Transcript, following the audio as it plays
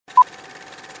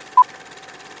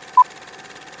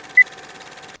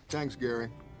Thanks, Gary.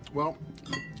 Well,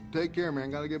 take care, man.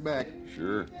 Gotta get back.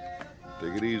 Sure.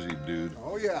 Take it easy, dude.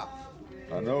 Oh, yeah.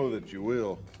 I know that you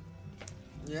will.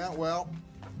 Yeah, well,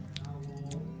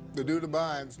 the dude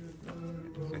abides.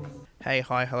 Hey,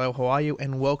 hi, hello, how are you?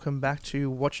 And welcome back to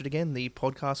Watch It Again, the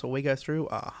podcast where we go through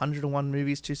 101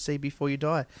 movies to see before you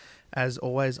die. As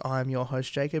always, I'm your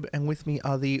host, Jacob, and with me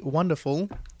are the wonderful...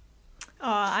 Oh,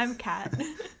 I'm Kat.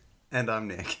 And I'm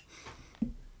Nick.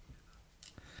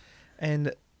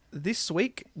 And this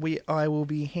week, I will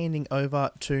be handing over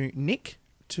to Nick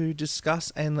to discuss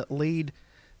and lead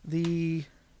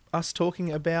us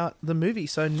talking about the movie.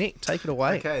 So, Nick, take it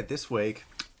away. Okay, this week,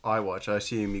 I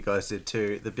assume you guys did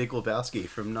too, The Big Lebowski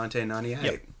from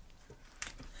 1998. Yep.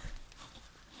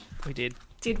 We did.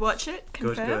 Did watch it,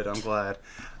 confirmed. Good, I'm glad.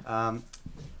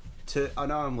 I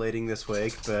know I'm leading this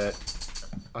week, but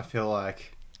I feel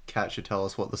like Kat should tell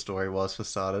us what the story was for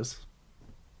starters,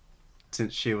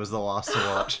 since she was the last to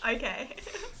watch. Okay.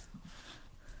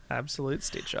 Absolute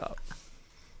stitch up.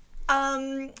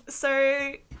 So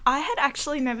I had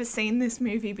actually never seen this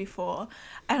movie before,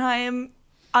 and I am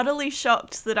utterly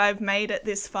shocked that I've made it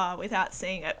this far without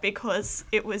seeing it because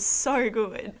it was so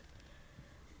good.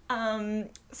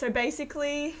 So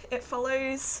basically it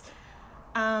follows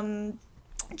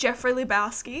Jeffrey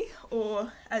Lebowski,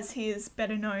 or as he is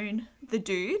better known, the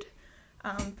Dude,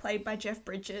 played by Jeff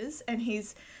Bridges, and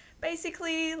he's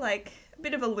basically like a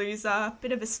bit of a loser,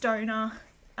 bit of a stoner,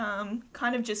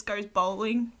 kind of just goes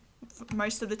bowling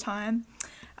most of the time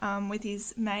with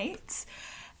his mates,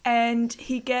 and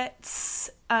he gets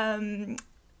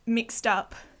mixed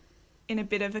up in a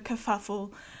bit of a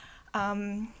kerfuffle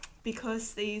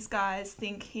because these guys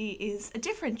think he is a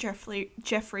different Jeffrey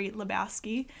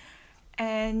Lebowski,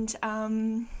 and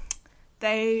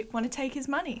they want to take his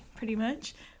money, pretty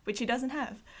much, which he doesn't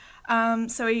have.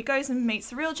 So he goes and meets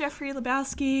the real Jeffrey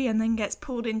Lebowski and then gets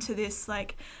pulled into this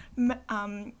like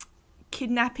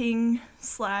kidnapping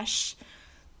slash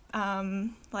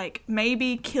like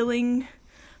maybe killing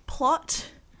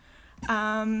plot,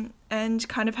 and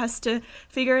kind of has to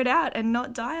figure it out and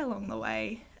not die along the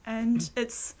way. And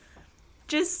it's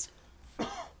just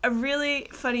a really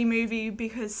funny movie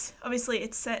because obviously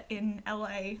it's set in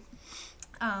LA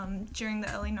during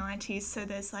the early 90s, so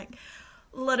there's like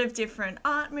a lot of different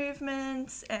art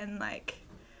movements and like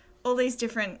all these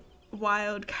different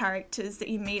wild characters that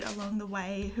you meet along the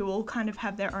way who all kind of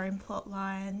have their own plot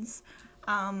lines.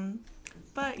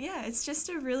 But yeah, it's just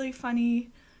a really funny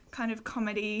kind of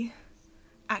comedy,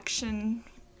 action,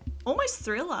 almost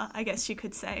thriller, I guess you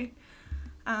could say.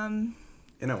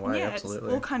 In a way, yeah, absolutely.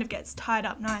 It all kind of gets tied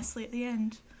up nicely at the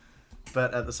end.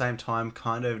 But at the same time,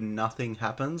 kind of nothing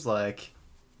happens. Like,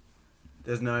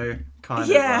 there's no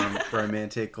kind of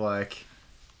romantic, like,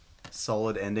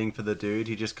 solid ending for the dude.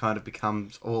 He just kind of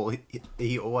becomes,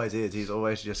 he always is. He's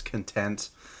always just content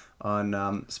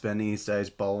on spending his days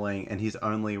bowling, and his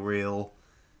only real,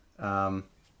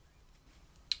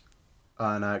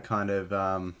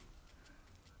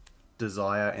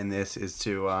 desire in this is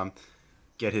to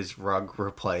get his rug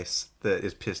replaced that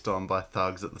is pissed on by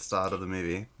thugs at the start of the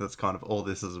movie. That's kind of all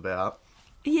this is about.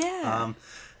 Yeah.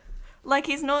 Like,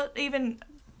 he's not even,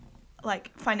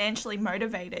 like, financially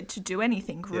motivated to do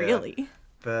anything, really.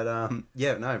 Yeah.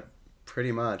 But,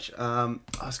 pretty much.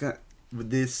 With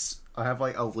this, I have,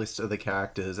 like, a list of the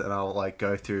characters, and I'll, like,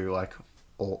 go through, like,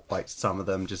 all, like, some of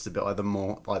them just a bit, like,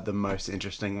 the most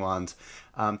interesting ones.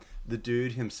 The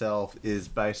dude himself is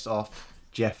based off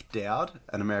Jeff Dowd,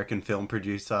 an American film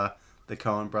producer the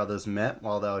Coen brothers met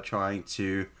while they were trying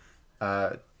to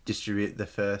distribute the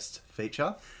first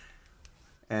feature.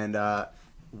 And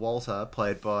Walter,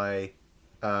 played by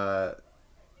what's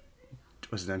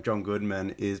his name, John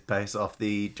Goodman, is based off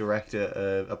the director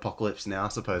of Apocalypse Now,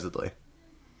 supposedly.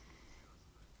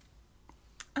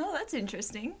 Oh, that's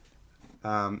interesting.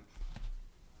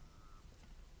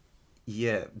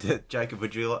 Yeah, Jacob,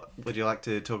 would you like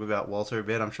to talk about Walter a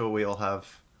bit? I'm sure we all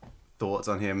have thoughts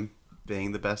on him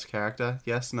being the best character.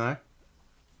 Yes, no?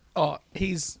 Oh,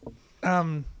 he's...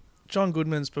 John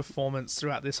Goodman's performance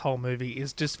throughout this whole movie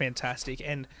is just fantastic.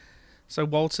 And so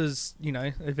Walter's,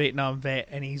 a Vietnam vet,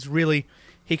 and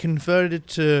he converted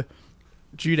to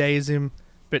Judaism,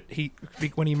 but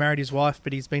when he married his wife,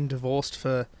 but he's been divorced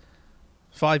for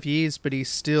 5 years, but he's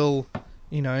still,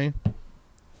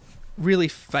 really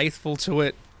faithful to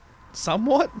it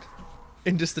somewhat,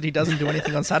 and just that he doesn't do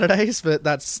anything on Saturdays, but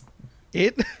that's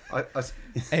it.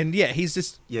 And yeah, he's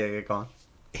just... Yeah, go on.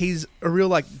 He's a real,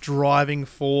 like, driving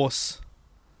force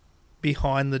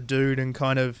behind the dude and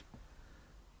kind of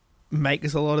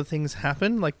makes a lot of things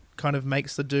happen, like, kind of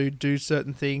makes the dude do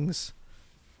certain things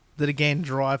that, again,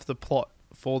 drive the plot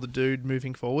for the dude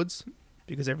moving forwards,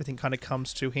 because everything kind of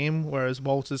comes to him, whereas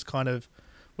Walter's kind of,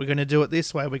 we're going to do it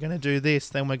this way, we're going to do this,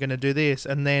 then we're going to do this,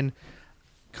 and then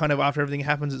kind of after everything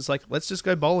happens, it's like, let's just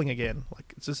go bowling again.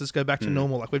 Like, let's just go back to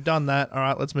normal. Like, we've done that. All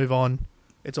right, let's move on.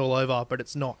 It's all over, but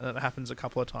it's not. And it happens a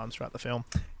couple of times throughout the film.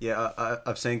 Yeah,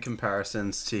 I've seen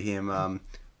comparisons to him,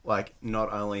 like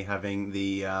not only having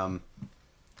the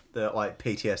like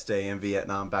PTSD and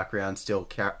Vietnam background, still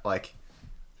like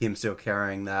him still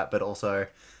carrying that, but also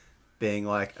being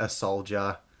like a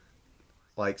soldier,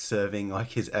 like serving like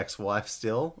his ex-wife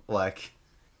still, like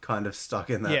kind of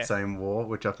stuck in that same war,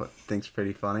 which I think's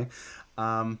pretty funny.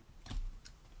 And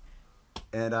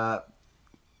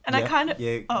I kind of...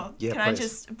 can please. I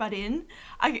just butt in?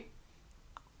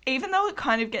 Even though it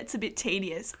kind of gets a bit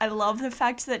tedious, I love the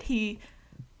fact that he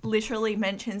literally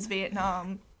mentions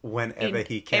Vietnam whenever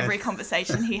he can. Every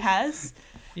conversation he has.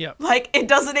 Yeah. Like, it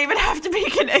doesn't even have to be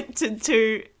connected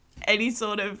to any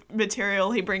sort of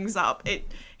material he brings up.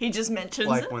 He just mentions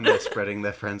like it. when they're spreading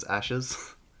their friend's ashes.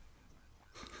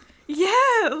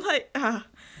 Yeah, like,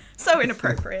 so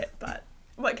inappropriate, but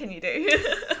what can you do?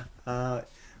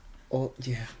 What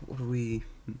do we...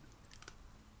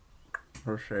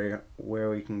 I'll show you where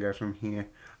we can go from here.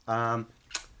 I'll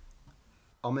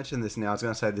mention this now. I was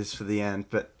going to say this for the end,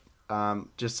 but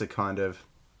just to kind of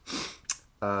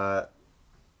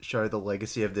show the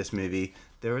legacy of this movie,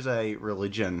 there is a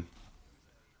religion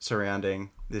surrounding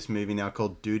this movie now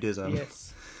called Dudism,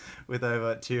 Yes. with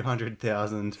over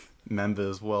 200,000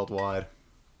 members worldwide.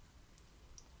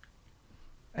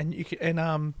 And you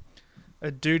can,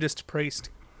 a Dudist priest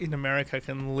in America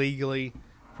can legally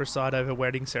preside over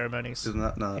wedding ceremonies. Isn't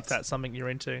that nuts? If that's something you're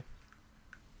into.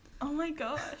 Oh my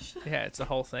gosh. Yeah, it's a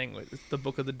whole thing with the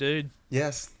Book of the Dude.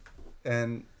 Yes.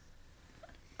 And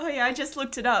Oh yeah, I just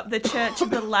looked it up. The Church of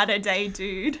the Latter-day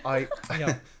Dude.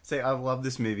 Yeah. See, I love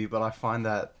this movie, but I find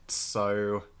that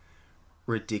so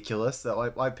ridiculous that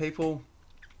like people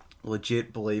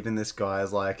legit believe in this guy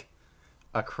as like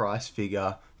a Christ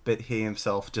figure, but he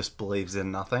himself just believes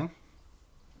in nothing.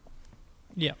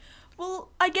 Yeah. Well,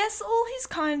 I guess all he's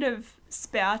kind of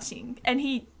spouting, and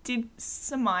he did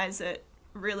surmise it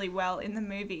really well in the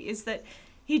movie, is that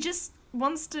he just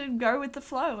wants to go with the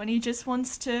flow, and he just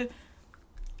wants to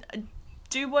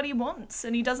do what he wants,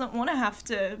 and he doesn't want to have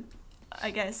to,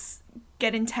 I guess,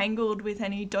 get entangled with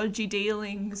any dodgy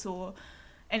dealings or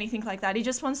anything like that. He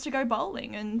just wants to go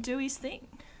bowling and do his thing.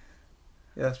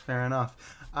 Yeah, that's fair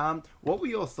enough. What were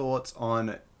your thoughts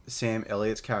on Sam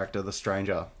Elliott's character, the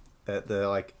stranger, at the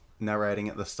like narrating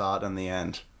at the start and the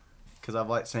end? Because I've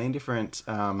like seen different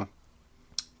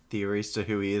theories to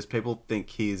who he is. People think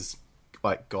he's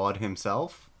like God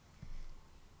himself.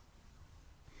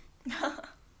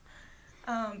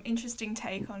 Interesting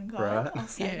take on God. Right. I'll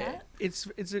say Yeah, that. it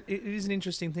is an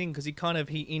interesting thing because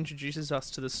he introduces us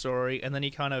to the story and then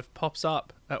he kind of pops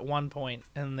up at one point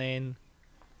and then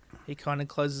he kind of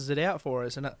closes it out for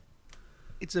us, and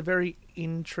it's a very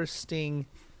interesting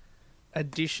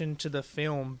addition to the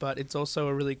film, but it's also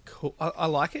a really cool. I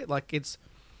like it. Like it's,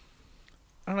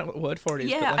 I don't know what word for it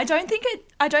is. Yeah, but like,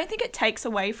 I don't think it takes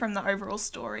away from the overall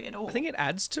story at all. I think it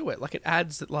adds to it. Like it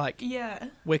adds that like Yeah.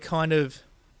 we're kind of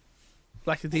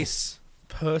like this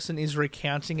person is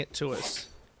recounting it to us,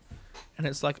 and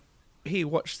it's like, here,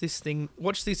 watch this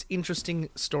interesting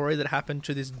story that happened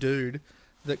to this dude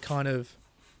that kind of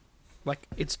like,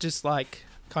 it's just like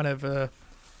kind of I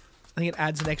think it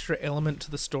adds an extra element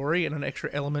to the story and an extra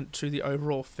element to the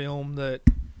overall film. That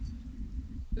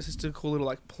it's just a cool little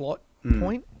like plot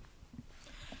point.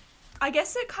 I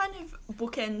guess it kind of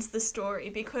bookends the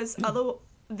story because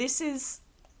this is,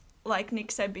 like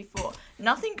Nick said before,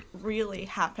 nothing really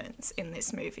happens in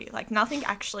this movie. Like, nothing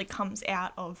actually comes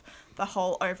out of the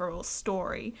whole overall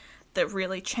story that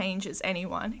really changes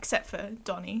anyone, except for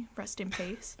Donnie, rest in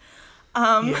peace.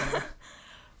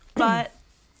 But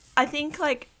I think,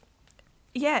 like,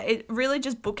 yeah, it really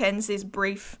just bookends this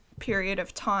brief period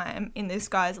of time in this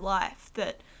guy's life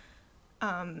that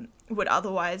would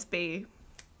otherwise be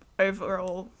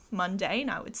overall mundane,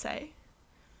 I would say.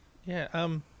 Yeah.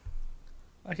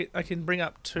 I can bring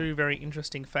up two very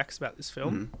interesting facts about this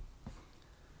film. Mm-hmm.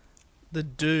 The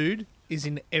dude is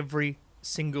in every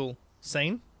single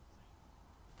scene.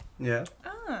 Yeah.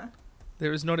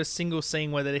 There is not a single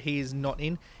scene where that he is not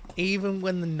in. Even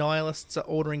when the nihilists are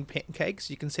ordering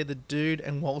pancakes, you can see the dude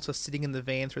and Walter sitting in the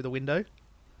van through the window.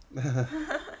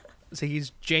 So he's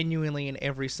genuinely in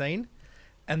every scene.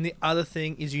 And the other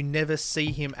thing is you never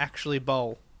see him actually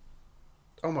bowl.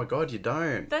 Oh my god, you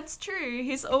don't. That's true.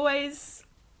 He's always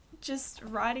just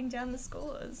writing down the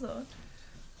scores. Or...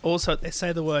 Also, they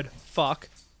say the word fuck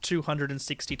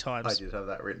 260 I times. did have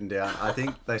that written down. I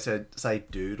think they said say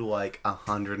dude like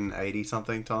 180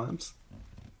 something times.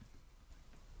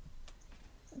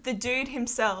 The dude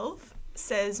himself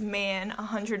says man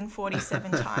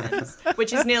 147 times,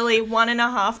 which is nearly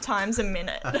 1.5 times a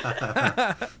minute.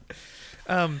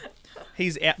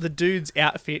 The dude's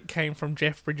outfit came from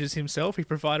Jeff Bridges himself. He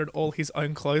provided all his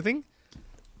own clothing.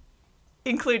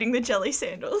 Including the jelly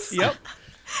sandals. Yep.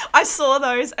 I saw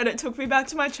those and it took me back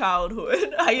to my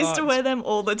childhood. I used to wear them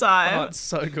all the Oh, time. it's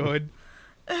so good.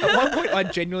 At one point, I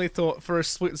genuinely thought for a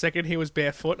split second he was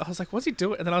barefoot. I was like, what's he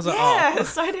doing? And then I was like, Yeah, oh.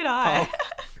 so did I.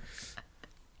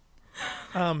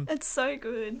 It's so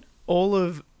good. All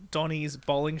of Donnie's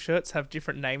bowling shirts have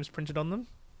different names printed on them.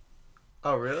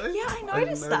 Oh really? Yeah, I didn't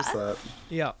noticed notice that.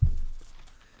 Yeah.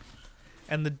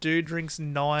 And the dude drinks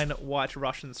 9 White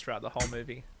Russians throughout the whole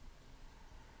movie.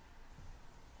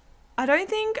 I don't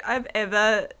think I've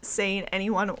ever seen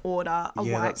anyone order a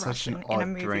Yeah, White that's such an Russian in a odd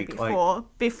movie drink,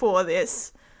 before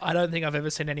this. I don't think I've ever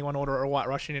seen anyone order a White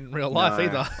Russian in real life No,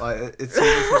 either. Like, it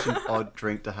seems such an odd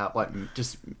drink to have. Like,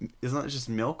 just isn't it just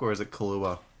milk or is it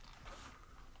Kahlua?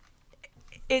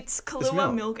 It's Kahlua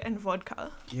milk. milk and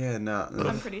vodka. Yeah, no.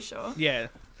 I'm pretty sure. Yeah.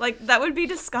 Like that would be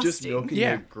disgusting. Just milk in Yeah,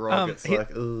 your grog. It's he-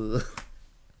 like, ugh.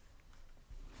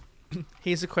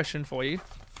 Here's a question for you.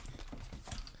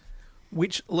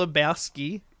 Which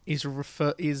Lebowski is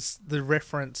the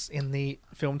reference in the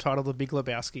film title The Big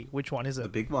Lebowski? Which one is The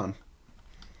it? big one.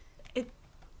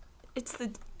 It's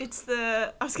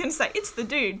the I was gonna say it's the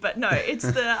dude, but no, it's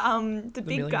the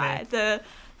big guy.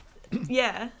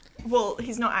 Yeah. Well,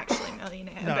 he's not actually a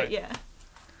millionaire, No. but yeah.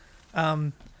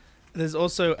 There's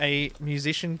also a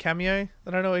musician cameo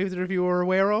that I don't know either of you are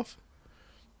aware of.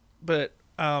 But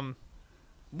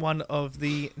one of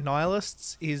the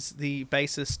nihilists is the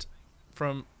bassist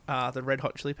from the Red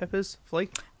Hot Chili Peppers, Flea.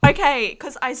 Okay,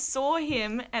 because I saw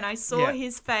him and I saw Yeah.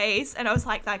 his face and I was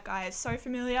like, that guy is so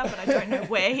familiar, but I don't know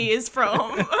where he is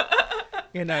from.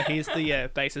 Yeah, no, he's the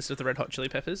bassist of the Red Hot Chili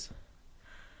Peppers.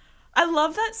 I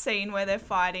love that scene where they're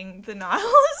fighting the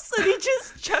nihilists and he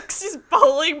just chucks his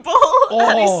bowling ball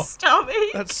at Oh, his stomach.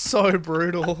 That's so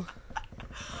brutal.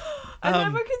 I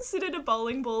never considered a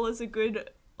bowling ball as a good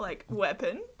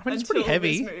weapon. I mean, it's pretty until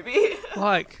heavy. This movie.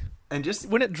 Like, And just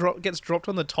when it gets dropped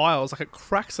on the tiles, like it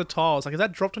cracks the tiles. Like if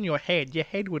that dropped on your head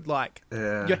would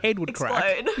Yeah. your head would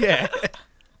crack. Explode. Yeah.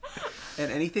 and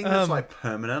anything that's like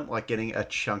permanent, like getting a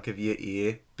chunk of your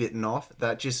ear bitten off,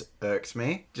 that just irks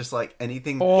me. Just like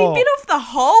anything. Oh, He bit off the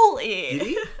whole ear. Did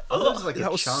he? I thought it was like a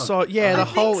that was chunk. so yeah. The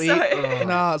think whole so. ear.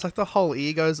 Nah, it's like the whole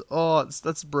ear goes. Oh,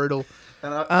 that's brutal.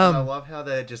 And I love how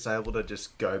they're just able to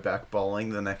just go back bowling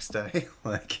the next day.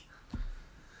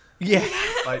 Yeah.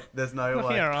 Like there's no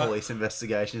Yeah, right. police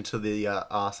investigation into the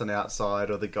arson outside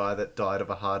or the guy that died of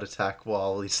a heart attack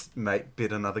while his mate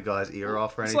bit another guy's ear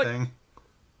off or It's like- anything.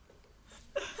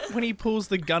 When he pulls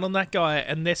the gun on that guy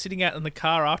and they're sitting out in the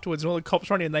car afterwards and all the cops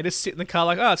run in and they just sit in the car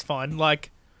like, oh, it's fine.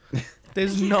 Like,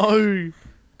 there's no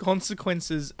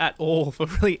consequences at all for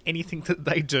really anything that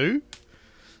they do.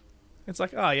 It's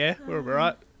like, oh, yeah, we're all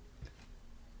right.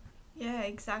 Yeah,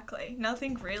 exactly.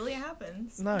 Nothing really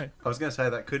happens. No. I was going to say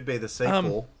that could be the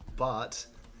sequel, but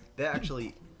there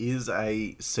actually is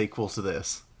a sequel to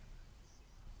this.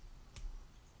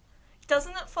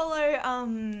 Doesn't it follow,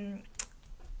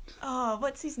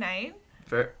 what's his name?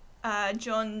 Ver-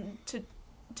 John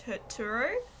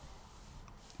Turturro?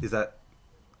 Is that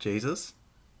Jesus?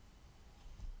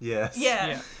 Yes.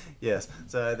 Yeah. Yes.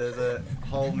 So there's a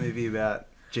whole movie about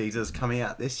Jesus coming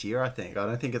out this year, I think. I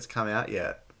don't think it's come out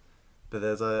yet. But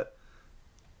there's a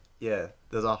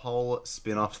whole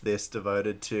spin-off to this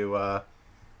devoted to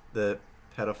the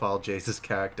pedophile Jesus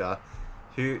character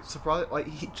who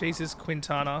Jesus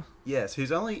Quintana. yes,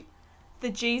 who's only The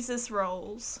Jesus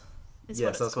Rolls is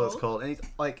yes, that's what what it's called. And he's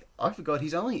like, I forgot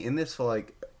he's only in this for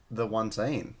like the one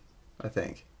scene, I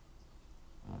think.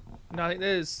 No, I think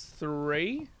there's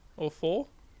 3 or 4.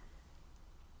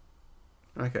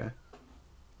 Okay.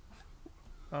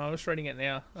 Oh, I'm just reading it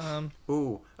now.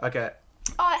 Ooh, okay.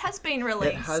 Oh, it has been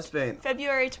released. It has been.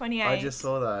 February 28th. I just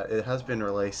saw that. It has been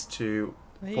released to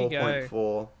There you go.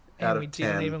 4.4 And out we of 10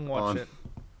 didn't even watch on it.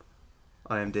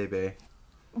 IMDb.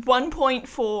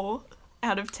 1.4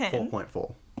 out of 10.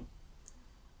 4.4.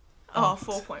 Oh,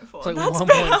 4.4. It's like That's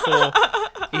better.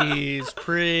 1.4 is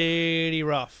pretty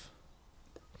rough.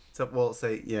 So, well,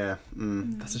 see, yeah,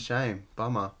 that's a shame.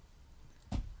 Bummer.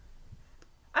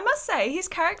 I must say, his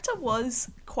character was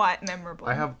quite memorable.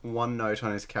 I have one note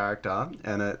on his character,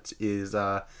 and it is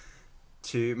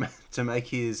to make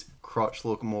his crotch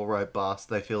look more robust,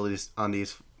 they fill his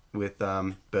undies with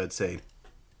birdseed.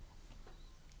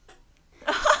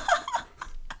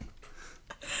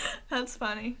 That's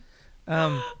funny.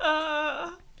 Um,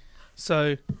 Uh,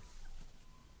 so,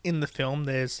 in the film,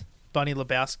 there's Bunny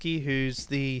Lebowski, who's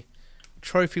the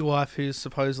trophy wife who's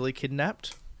supposedly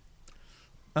kidnapped.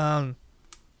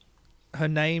 Her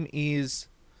name is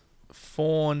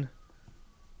Fawn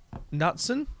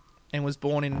Knutson and was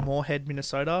born in Moorhead,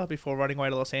 Minnesota, before running away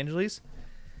to Los Angeles.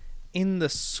 In the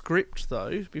script,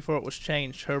 though, before it was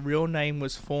changed, her real name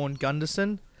was Fawn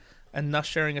Gunderson, and thus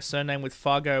sharing a surname with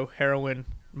Fargo heroine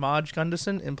Marge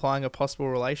Gunderson, implying a possible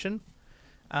relation.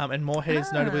 And Moorhead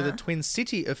is notably the twin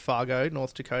city of Fargo,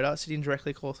 North Dakota, sitting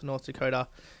directly across the North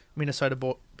Dakota-Minnesota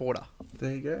border.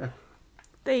 There you go.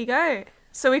 there you go.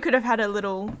 So we could have had a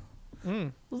little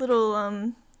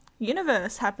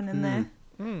universe happening there.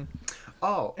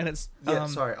 Oh, And it's... yeah.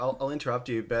 Sorry, I'll interrupt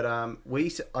you, but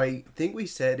I think we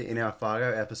said in our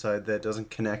Fargo episode that it doesn't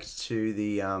connect to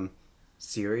the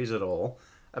series at all.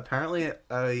 Apparently,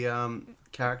 a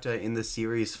character in the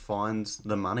series finds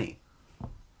the money.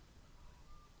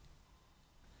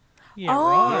 Yeah,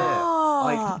 right.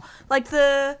 Oh, like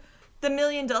the $1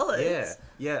 million.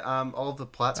 Yeah. Oliver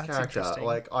Platt's That's character. interesting.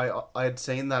 Like I had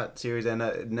seen that series and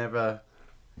it never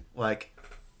like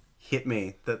hit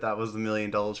me that was the $1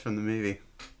 million from the movie.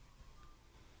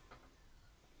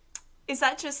 Is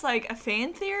that just like a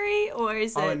fan theory, or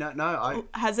is Oh it? no,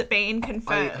 Has it been I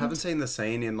confirmed? haven't seen the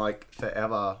scene in like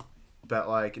forever, but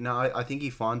like no, I think he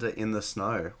finds it in the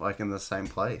snow, like in the same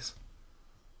place.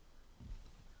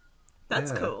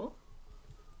 That's Yeah. cool.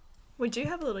 We do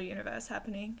have a little universe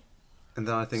happening. And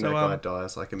then I think So, that guy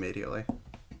dies like immediately.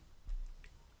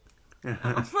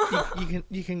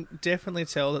 You can definitely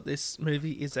tell that this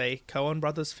movie is a Coen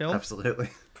Brothers film. Absolutely.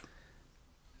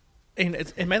 And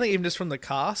it's mainly even just from the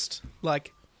cast.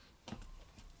 Like,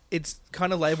 it's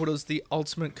kind of labelled as the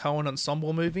ultimate Coen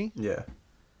ensemble movie. Yeah.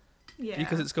 Yeah.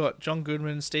 Because it's got John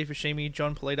Goodman, Steve Buscemi,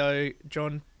 John Polito,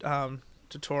 John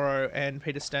Turturro, and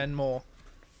Peter Stanmore.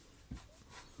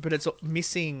 But it's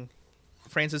missing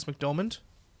Frances McDormand.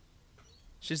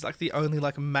 She's like the only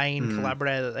like main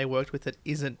collaborator that they worked with that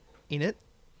isn't in it.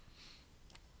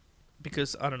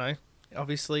 Because, I don't know,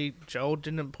 obviously Joel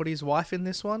didn't put his wife in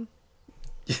this one.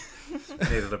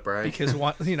 Needed a break. Because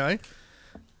one, you know,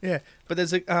 yeah. But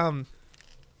there's a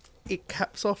it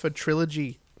caps off a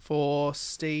trilogy for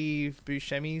Steve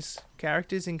Buscemi's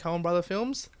characters in Coen Brother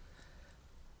films.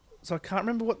 So I can't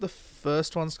remember what the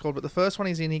first one's called, but the first one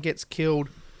he's in, he gets killed,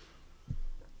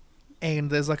 and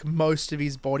there's like most of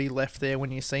his body left there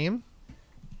when you see him.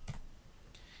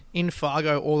 In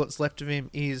Fargo, all that's left of him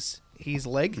is his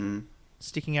leg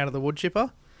sticking out of the wood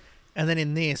chipper, and then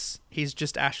in this, he's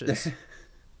just ashes.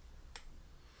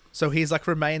 So his like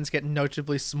remains get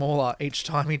notably smaller each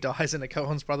time he dies in a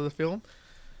Coen's Brother film.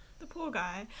 the poor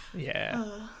guy. Yeah.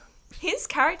 His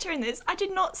character in this, I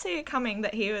did not see it coming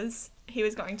that he was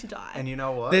going to die. And you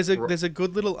know what? There's a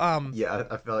good little Yeah,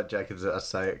 I feel like Jacob's about to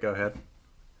say it. Go ahead.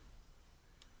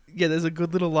 yeah, there's a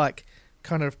good little like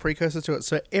kind of precursor to it.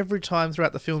 So every time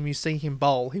throughout the film you see him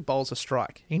bowl, he bowls a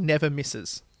strike. He never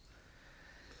misses.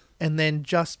 And then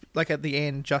just like at the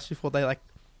end, just before they like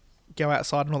go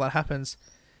outside and all that happens,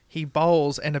 he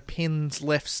bowls and a pin's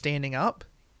left standing up.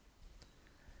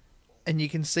 And you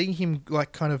can see him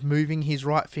like kind of moving his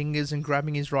right fingers and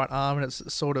grabbing his right arm, and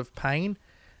it's sort of pain,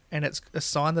 and it's a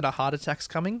sign that a heart attack's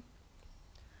coming.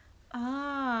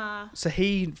 So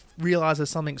he realizes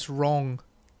something's wrong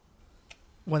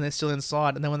when they're still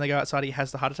inside, and then when they go outside, he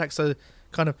has the heart attack. So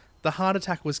kind of the heart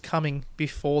attack was coming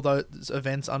before those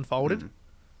events unfolded.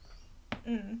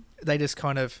 They just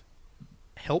kind of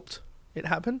helped it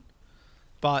happen,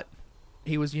 but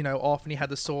he was, you know, off, and he had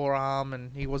the sore arm,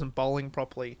 and he wasn't bowling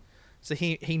properly. So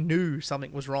he knew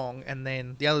something was wrong, and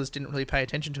then the others didn't really pay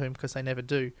attention to him because they never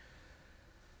do.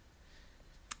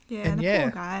 yeah, and the yeah.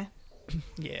 poor guy.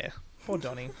 Yeah, poor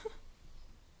Donnie.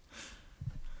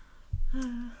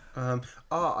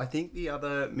 I think the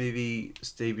other movie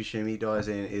Steve Buscemi dies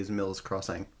in is Miller's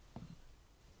Crossing.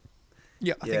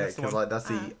 Yeah, I think Yeah, that's the because one. like that's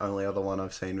the only other one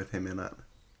I've seen with him in it.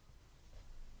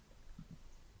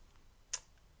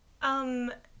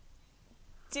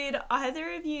 Did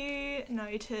either of you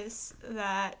notice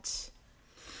that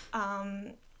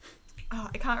I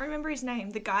can't remember his name,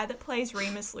 the guy that plays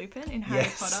Remus Lupin in Harry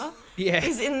Yes. Potter Yeah,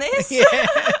 is in this?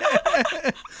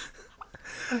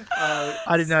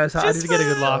 I didn't notice that. I didn't get a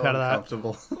good laugh out of that.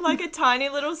 Uncomfortable. Like a tiny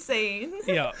little scene,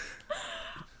 Yeah,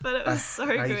 but it was so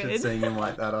I hated good. seeing him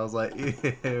like that. I was like,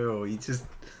 ew, you just,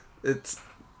 it's,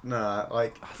 nah,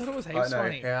 like, I thought it was I heaps know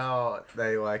funny. how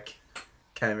they, like,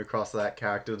 came across that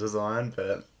character design,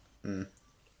 but,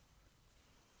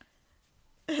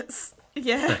 It's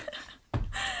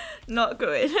not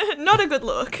good. Not a good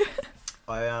look.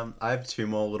 I have two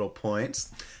more little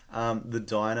points. The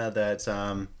diner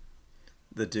that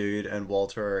the dude and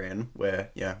Walter are in, where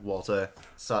Walter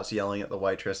starts yelling at the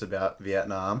waitress about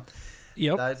Vietnam.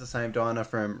 Yep. That is the same diner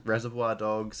from Reservoir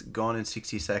Dogs, Gone in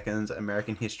 60 Seconds,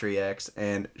 American History X,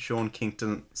 and Sean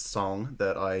Kingston's song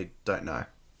that I don't know.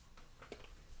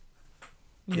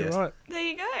 You're Yes. right. There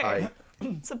you go.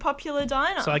 It's a popular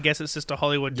diner. So I guess it's just a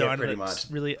Hollywood Yeah, diner pretty that's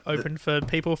much. really open for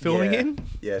people filming yeah, in.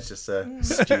 Yeah, it's just a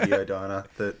studio diner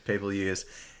that people use.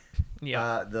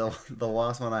 Yeah. The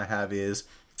last one I have is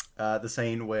the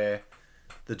scene where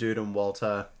the dude and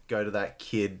Walter go to that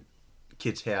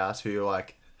kid's house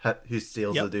who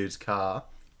steals Yep. the dude's car.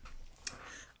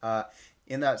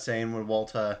 In that scene when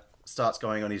Walter starts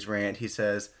going on his rant, he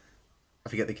says, I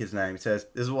forget the kid's name, he says,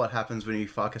 "This is what happens when you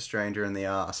fuck a stranger in the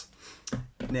ass."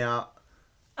 Now,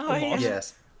 oh, yeah.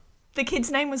 yes, The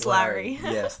kid's name was Larry.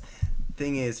 yes.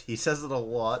 Thing is, he says it a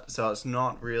lot, so it's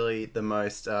not really the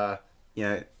most,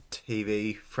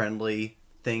 TV friendly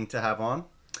thing to have on.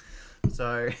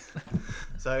 So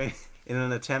in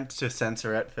an attempt to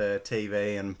censor it for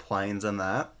TV and planes and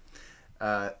that,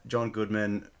 John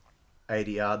Goodman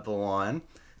ADR'd the line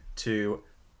to,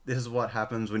 "This is what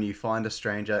happens when you find a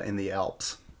stranger in the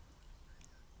Alps."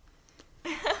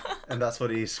 And that's what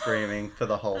he's screaming for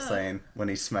the whole scene when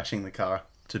he's smashing the car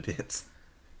to bits.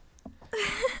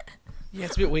 Yeah,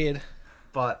 it's a bit weird.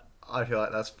 But I feel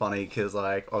like that's funny because,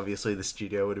 like, obviously the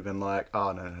studio would have been like,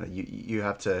 "Oh no, you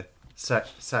have to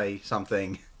say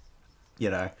something,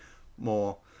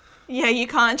 more." Yeah, you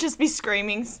can't just be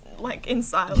screaming like in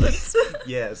silence.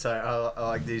 Yeah, so I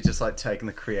like he's just like taking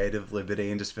the creative liberty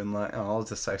and just been like, "Oh, I'll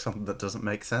just say something that doesn't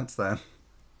make sense then."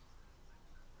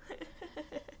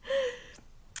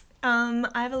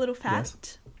 I have a little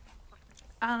fact.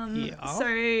 Yeah. So,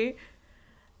 you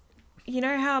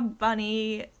know how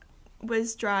Bunny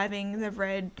was driving the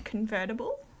red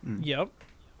convertible? Yep.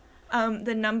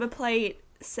 The number plate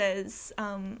says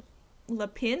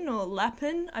Lapin or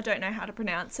Lapin. I don't know how to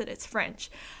pronounce it. It's French.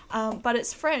 But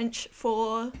it's French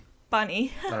for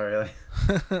bunny. Oh,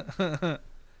 really?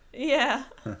 Yeah.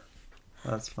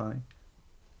 That's funny.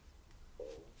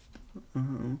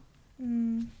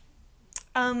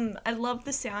 I love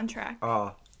the soundtrack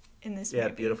Oh, in this yeah,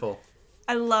 movie. beautiful.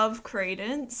 I love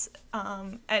Creedence,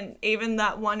 and even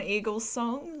that one Eagles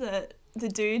song that the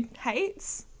dude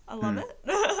hates. I love it.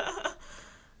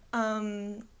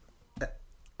 And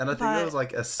I think But there was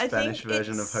like a Spanish think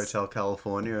version of it's- Hotel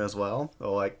California as well,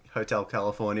 or like Hotel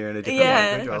California in a different Yeah,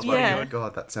 language. I was like, yeah. oh my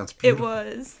god, that sounds It beautiful.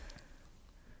 was.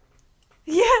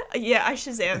 Yeah, I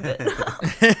Shazammed it.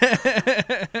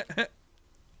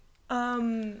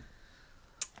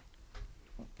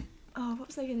 Oh, what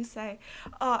was I going to say?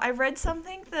 Oh, I read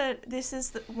something that this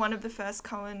is one of the first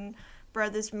Coen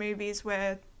Brothers movies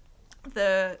where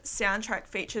the soundtrack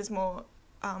features more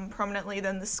prominently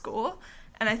than the score.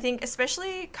 And I think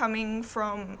especially coming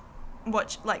from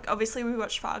obviously we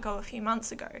watched Fargo a few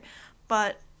months ago,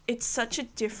 but it's such a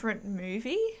different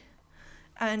movie.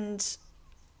 And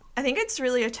I think it's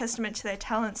really a testament to their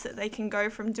talents that they can go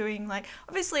from doing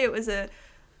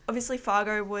obviously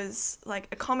Fargo was like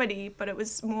a comedy, but it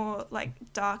was more like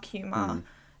dark humor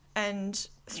and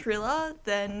thriller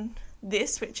than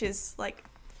this, which is like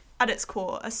at its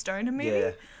core a stoner movie.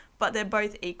 Yeah. But they're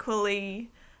both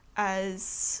equally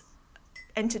as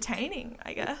entertaining,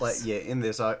 I guess. Like, yeah, in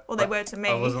this, Well, they were to me.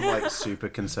 I wasn't like super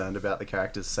concerned about the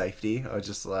character's safety. I was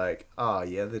just like, oh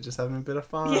yeah, they're just having a bit of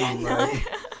fun. Yeah, no. Like,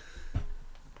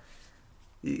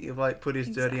 you like put his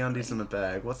dirty Exactly. undies in a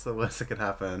bag. What's the worst that could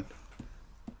happen?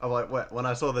 I'm like, when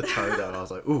I saw the Toto, I was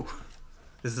like, ooh,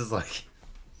 this is like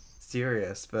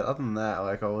serious. But other than that,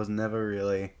 like, I was never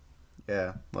really,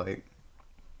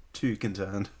 too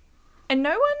concerned. And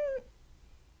no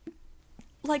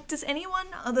one, does anyone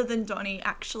other than Donnie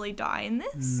actually die in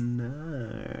this?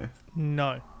 No.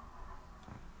 No.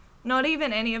 Not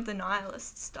even any of the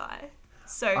nihilists die.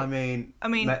 So I mean,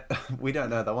 ma- we don't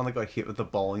know. That one that got hit with the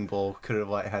bowling ball could have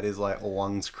had his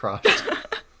lungs crushed.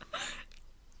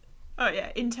 oh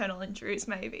yeah, internal injuries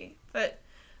maybe. But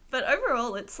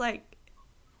overall, it's like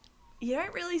you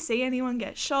don't really see anyone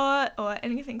get shot or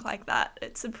anything like that.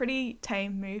 It's a pretty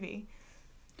tame movie.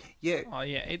 Yeah, Oh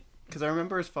yeah. because I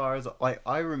remember as far as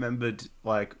I remembered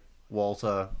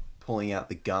Walter pulling out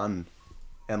the gun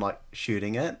and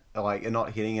shooting it, and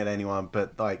not hitting at anyone,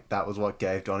 but that was what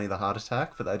gave Donnie the heart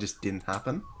attack, but that just didn't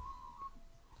happen.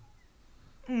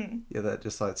 Yeah, that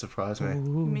just surprised me.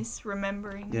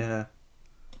 Misremembering. Yeah.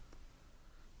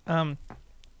 Do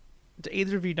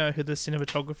either of you know who the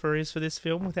cinematographer is for this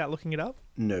film without looking it up?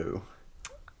 No.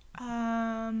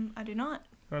 I do not.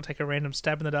 You want to take a random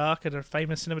stab in the dark at a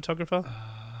famous cinematographer?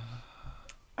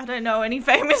 I don't know any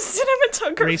famous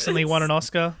cinematographers. Recently won an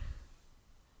Oscar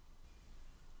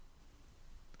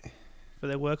for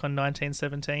their work on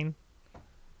 1917.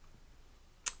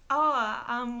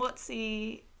 Oh, what's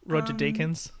the... Roger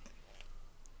Deakins.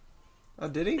 Oh,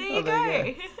 did he? There Oh, you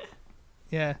go.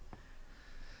 Yeah.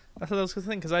 I thought that was a good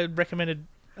thing because I recommended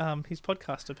his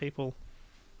podcast to people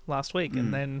last week,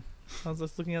 and then I was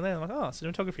just looking at that and I'm like, oh,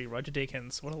 cinematography, Roger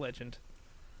Deakins, what a legend.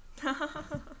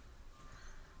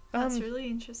 That's really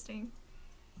interesting.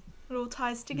 It all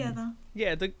ties together.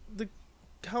 Yeah, the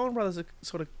Coen brothers are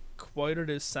sort of quoted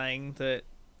as saying that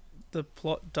the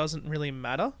plot doesn't really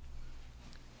matter.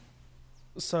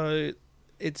 So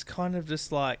it's kind of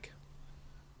just like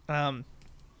the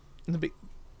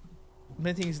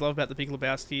many things you love about The Big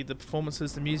Lebowski: the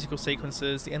performances, the musical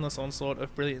sequences, the endless onslaught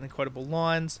of brilliant and quotable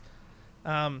lines.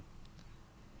 They've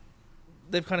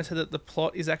kind of said that the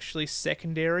plot is actually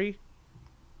secondary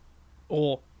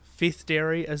or fifth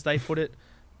dairy, as they put it,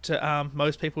 to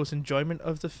most people's enjoyment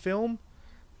of the film.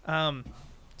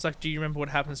 It's like, do you remember what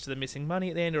happens to the missing money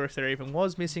at the end, or if there even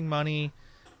was missing money?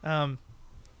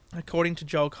 According to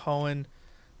Joel Cohen,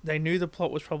 they knew the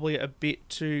plot was probably a bit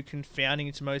too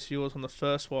confounding to most viewers on the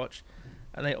first watch,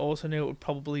 and they also knew it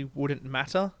probably wouldn't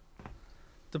matter.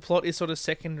 The plot is sort of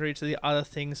secondary to the other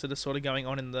things that are sort of going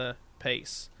on in the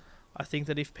piece. I think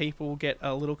that if people get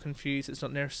a little confused, it's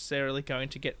not necessarily going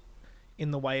to get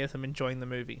in the way of them enjoying the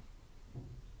movie.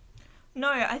 No,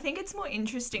 I think it's more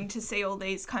interesting to see all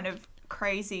these kind of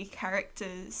crazy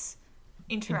characters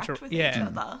interact with each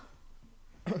other.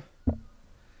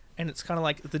 And it's kind of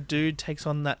like the dude takes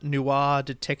on that noir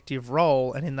detective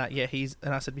role, and in that,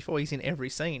 and I said before, he's in every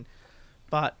scene.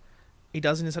 But he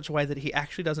does it in such a way that he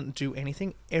actually doesn't do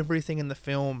anything. Everything in the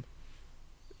film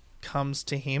comes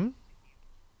to him.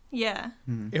 Yeah.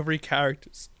 Every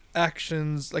character's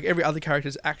actions, like every other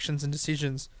character's actions and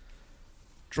decisions,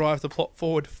 drive the plot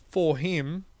forward for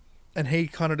him, and he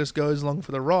kind of just goes along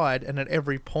for the ride. And at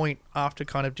every point after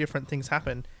kind of different things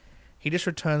happen, he just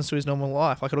returns to his normal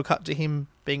life. Like, it'll cut to him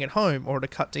being at home, or it'll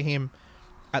cut to him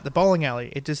at the bowling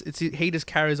alley. He just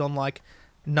carries on like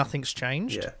nothing's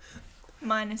changed. Yeah.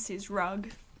 Minus his rug.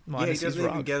 He doesn't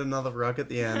even get another rug at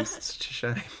the end. It's such a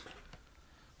shame.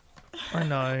 I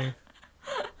know.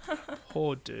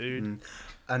 Poor dude.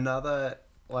 Another,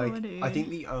 like, Poor dude. I think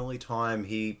the only time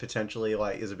he potentially,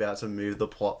 like, is about to move the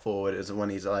plot forward is when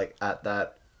he's, like, at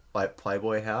that, like,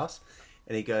 Playboy house,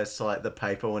 and he goes to, like, the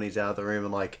paper when he's out of the room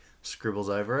and, like, scribbles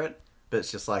over it, but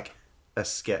it's just, like, a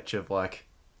sketch of, like,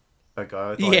 a guy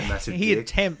with, like, a massive he dick.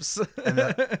 attempts.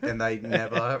 And they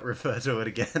never refer to it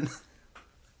again.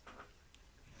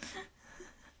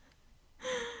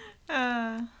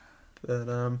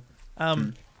 But,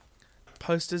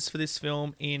 posters for this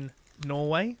film in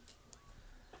Norway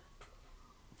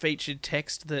featured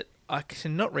text that I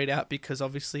cannot read out because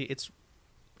obviously it's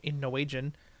in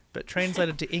Norwegian, but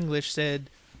translated to English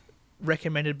said,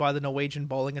 recommended by the Norwegian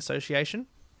Bowling Association.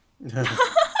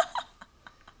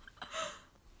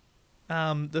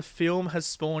 The film has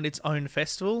spawned its own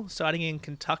festival. Starting in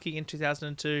Kentucky in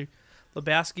 2002,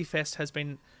 Lebowski Fest has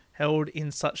been held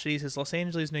in such cities as Los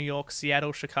Angeles, New York,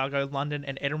 Seattle, Chicago, London,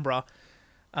 and Edinburgh.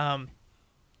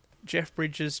 Jeff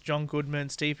Bridges, John Goodman,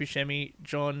 Steve Buscemi,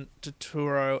 John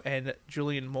Turturro, and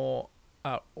Julian Moore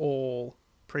are all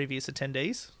previous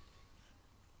attendees.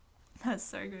 That's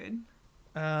so good.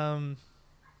 What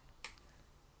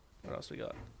else we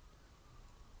got?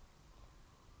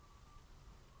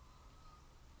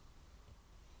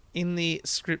 In the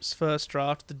script's first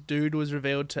draft, the dude was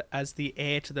revealed as the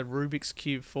heir to the Rubik's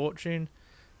Cube fortune.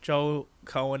 Joel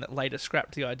Cohen later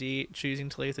scrapped the idea, choosing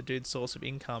to leave the dude's source of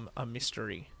income a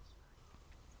mystery.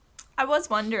 I was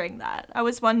wondering that. I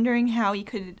was wondering how he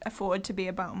could afford to be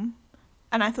a bum.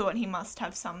 And I thought he must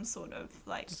have some sort of,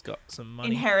 like, Just got some money.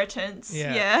 inheritance.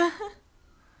 Yeah.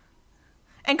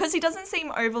 And because he doesn't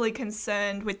seem overly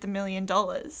concerned with the $1 million,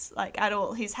 like, at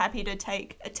all. He's happy to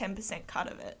take a 10%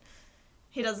 cut of it.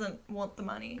 He doesn't want the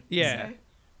money. Yeah. So.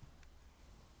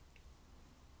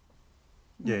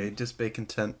 yeah, he'd just be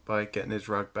content by getting his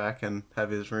rug back and have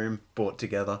his room bought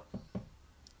together.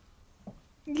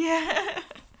 Yeah.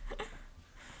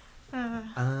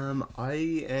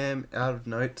 I am out of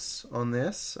notes on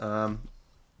this. I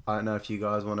don't know if you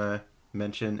guys want to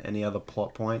mention any other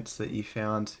plot points that you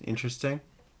found interesting.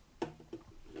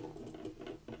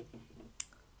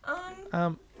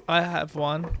 I have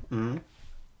one. Mm-hmm.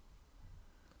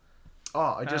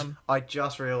 Oh, I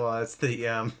just realised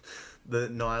the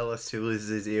nihilist who loses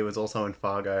his ear was also in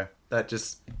Fargo. That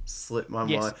just slipped my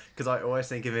mind because I always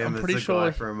think of him I'm as pretty the sure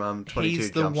guy from 22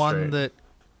 he's the Jump one Street. that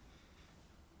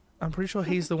I'm pretty sure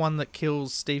he's the one that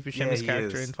kills Steve Buscemi's he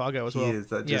character is. in Fargo as He well. is.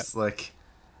 That Yeah. just like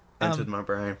entered my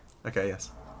brain. Okay,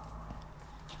 yes.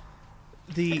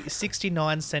 The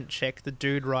 69-cent check the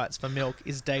dude writes for milk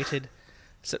is dated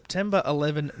September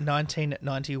 11,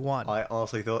 1991. I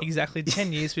honestly thought Exactly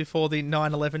 10 years before the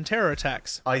 9/11 terror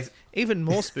attacks. I Even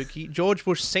more spooky, George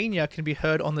Bush Sr. can be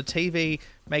heard on the TV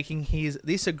making his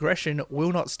 "This aggression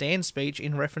will not stand" speech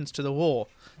in reference to the war.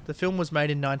 The film was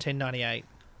made in 1998.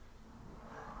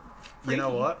 You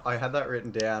know what? I had that written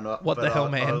down. What but the hell,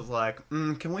 I man? was like,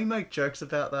 can we make jokes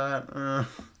about that?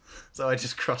 So I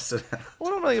just crossed it out.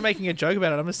 Well, I'm not really making a joke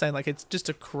about it. I'm just saying, like, it's just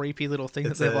a creepy little thing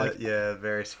It's that they're like, yeah,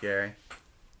 very scary.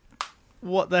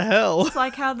 what the hell? It's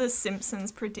like how the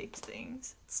Simpsons predict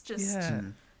things. It's just Yeah,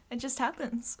 it just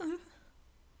happens.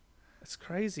 it's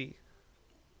crazy.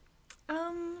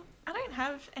 I don't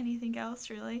have anything else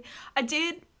really. I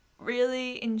did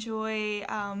really enjoy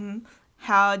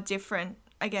how different,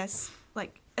 I guess,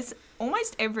 like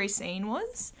almost every scene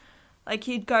was. Like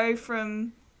you'd go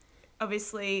from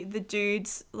obviously the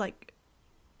dude's like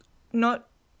not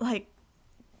like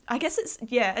I guess it's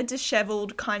a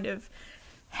disheveled kind of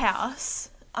house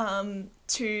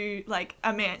to like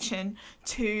a mansion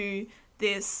to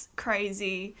this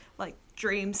crazy like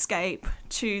dreamscape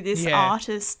to this Yeah.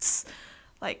 artist's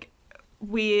like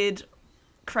weird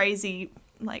crazy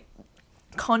like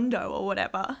condo or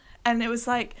whatever, and it was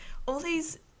like all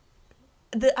these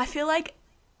I feel like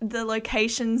the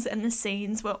locations and the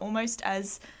scenes were almost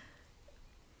as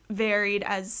varied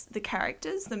as the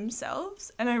characters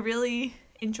themselves, and I really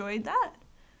enjoyed that.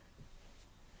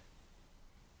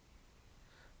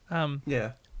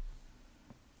 Yeah.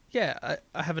 Yeah,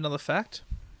 I have another fact.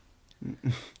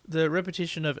 The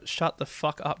repetition of "shut the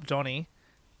fuck up, Donnie"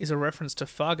 is a reference to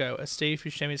Fargo, as Steve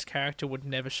Buscemi's character would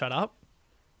never shut up.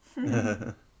 He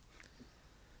really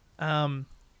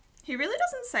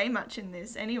doesn't say much in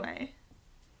this anyway.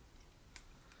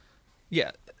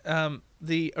 Yeah,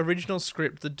 the original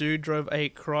script, the dude drove a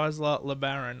Chrysler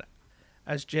LeBaron,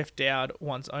 as Jeff Dowd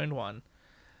once owned one.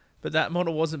 But that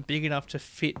model wasn't big enough to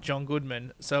fit John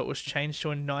Goodman, so it was changed to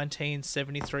a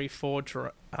 1973 Ford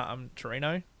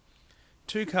Torino.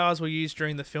 2 cars were used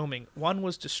during the filming. One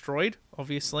was destroyed,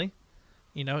 obviously.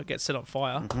 You know, it gets set on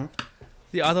fire. Mm-hmm.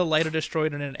 The other later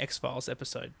destroyed in an X-Files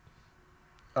episode.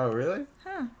 Oh, really?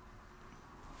 Huh.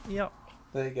 Yep.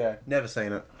 There you go. Never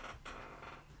seen it.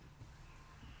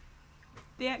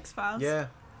 The X-Files. Yeah.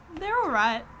 They're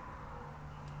alright.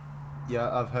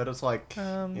 Yeah, I've heard it's like,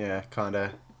 Um, yeah, kind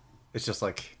of. It's just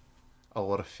like a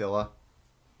lot of filler.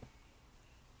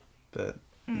 But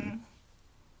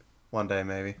one day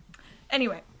maybe.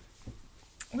 Anyway,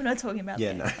 we're not talking about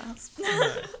Yeah, the no.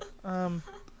 X-Files.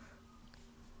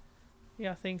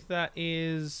 Yeah, I think that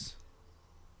is...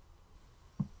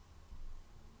 I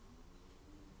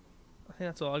think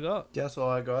that's all I got. Yeah, that's all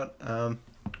I got.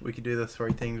 We could do the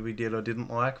 3 things we did or didn't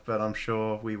like, but I'm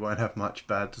sure we won't have much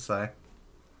bad to say.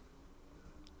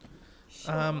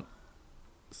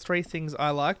 3 things I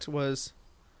liked was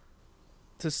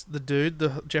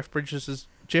the Jeff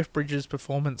Bridges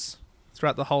performance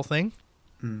throughout the whole thing.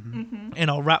 Mm-hmm.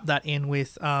 And I'll wrap that in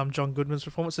with John Goodman's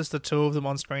performance. Just the two of them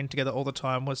on screen together all the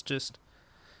time was just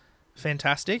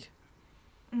fantastic.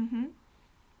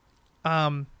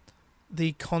 The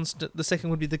second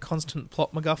would be the constant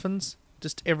plot MacGuffins.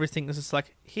 Just everything is just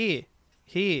like, here's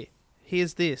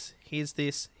this, here's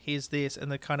this, here's this,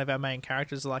 and the kind of our main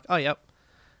characters are like, oh, yep.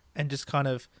 And just kind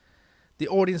of, the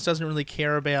audience doesn't really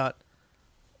care about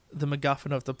the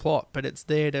MacGuffin of the plot, but it's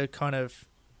there to kind of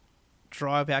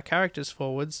drive our characters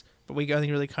forwards, but we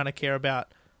only really kind of care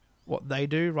about what they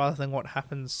do rather than what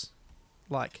happens,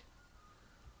 like.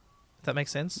 If that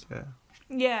makes sense?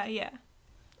 Yeah. yeah.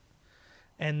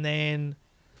 And then,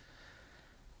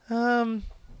 I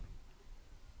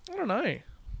don't know. I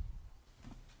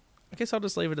guess I'll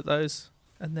just leave it at those,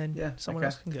 and then Yeah, someone okay.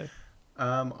 else can go.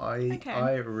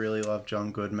 I really love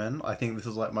John Goodman. I think this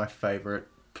is like my favorite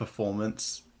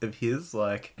performance of his.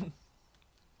 Like,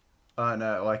 I don't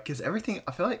know, like, cause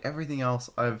I feel like everything else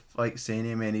I've like seen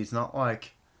him in, he's not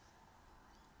like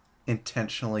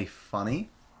intentionally funny.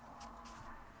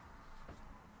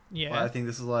 Yeah. Like, I think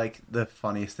this is like the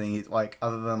funniest thing. Like,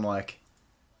 other than like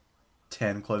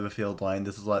 10 Cloverfield Lane,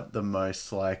 this is like the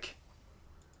most like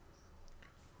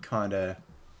kind of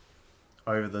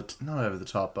not over the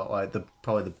top, but like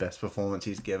probably the best performance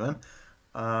he's given.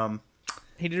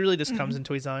 He really just comes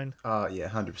into his own. Oh yeah,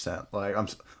 100%. Like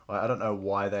I don't know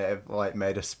why they have like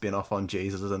made a spin-off on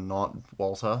Jesus and not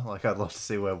Walter. Like, I'd love to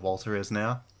see where Walter is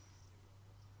now.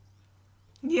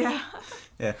 Yeah.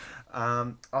 Yeah.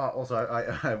 Also,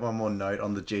 I have one more note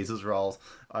on the Jesus roles.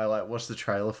 I like watched the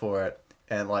trailer for it,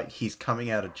 and like he's coming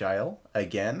out of jail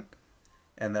again,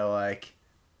 and they're like,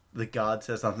 the guard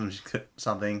says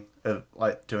something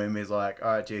like to him. He's like,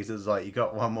 "All right, Jesus, like you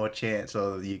got one more chance,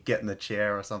 or you get in the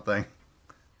chair or something."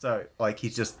 So like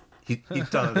he's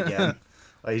done it again.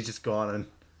 Like he's just gone and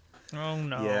Oh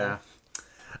no.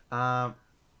 yeah.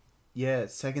 Yeah.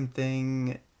 Second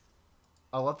thing,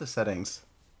 I love the settings.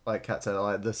 Like Kat said,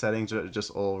 like the settings are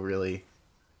just all really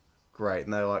great,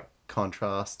 and they like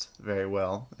contrast very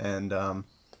well. And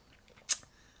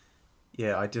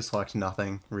yeah, I disliked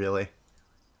nothing really.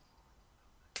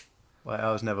 Like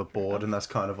I was never bored, and that's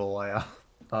kind of all I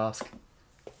ask.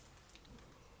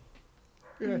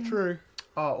 Yeah, true.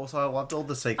 Oh, also I loved all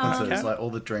the sequences, Okay. like all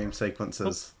the dream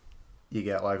sequences. You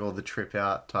get like all the trip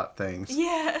out type things.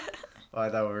 Yeah.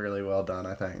 Like they were really well done,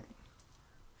 I think.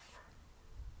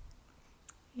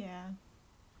 Yeah.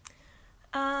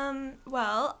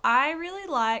 Well, I really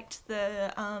liked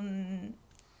the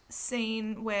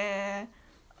scene where,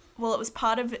 well, it was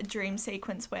part of a dream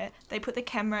sequence where they put the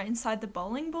camera inside the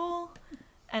bowling ball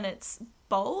and it's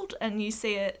bowled and you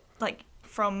see it like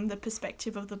from the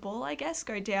perspective of the ball, I guess,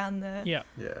 go down the Yeah.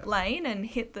 Yeah. lane and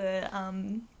hit the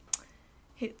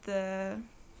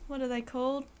what are they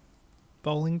called?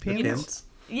 Bowling The pins. pins.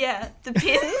 Yeah, the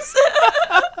pins.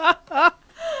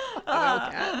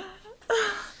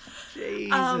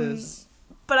 Jesus.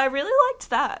 But I really liked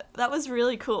that. That was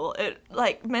really cool. It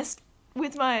like messed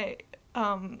with my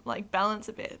like balance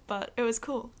a bit, but it was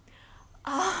cool.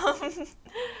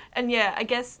 And yeah, I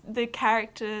guess the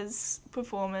character's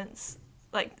performance,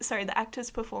 the actor's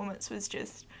performance was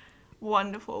just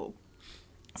wonderful.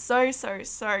 So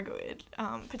good.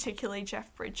 Particularly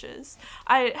Jeff Bridges.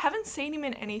 I haven't seen him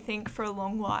in anything for a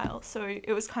long while, so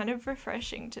it was kind of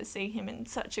refreshing to see him in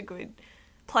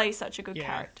play such a good Yeah.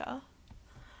 character.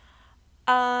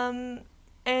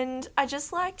 And I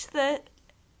just liked that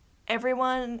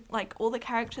everyone, like, all the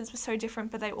characters were so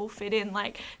different, but they all fit in.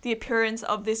 Like, the appearance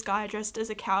of this guy dressed as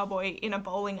a cowboy in a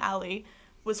bowling alley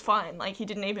was fine. Like, he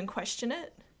didn't even question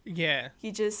it. Yeah.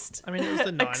 He just I mean, it was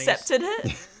the 90s. accepted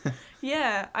it.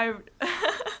 Yeah, I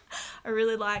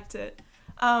really liked it.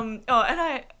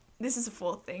 This is a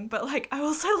fourth thing, but, like, I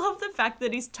also love the fact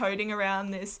that he's toting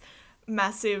around this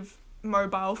massive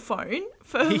mobile phone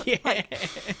for, Yeah. like,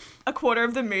 a quarter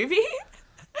of the movie.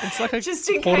 It's like a Just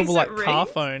in portable case like it car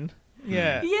rings. phone.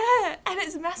 Yeah. Yeah, and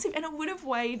it's massive, and it would have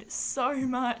weighed so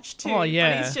much too. Oh,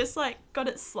 yeah. But he's just like got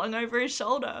it slung over his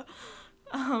shoulder.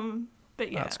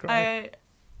 But yeah, That's great.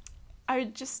 I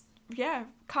just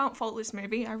can't fault this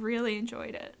movie. I really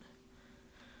enjoyed it.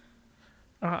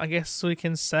 I guess we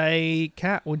can say,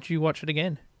 Kat, would you watch it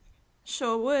again?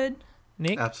 Sure would.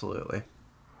 Nick? Absolutely.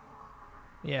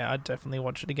 Yeah, I'd definitely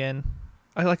watch it again.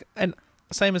 And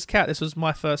same as Kat, this was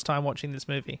my first time watching this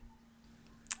movie.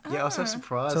 Yeah, I was so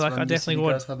surprised. So, like, when I you said definitely you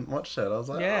would. guys hadn't watched it. I was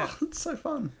like, Yeah. oh, it's so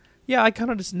fun. Yeah, I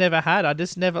kind of just never had. I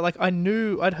just never, like,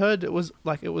 I'd heard it was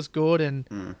good,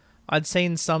 and I'd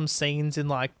seen some scenes in,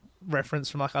 like, reference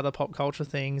from, like, other pop culture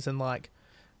things, and, like,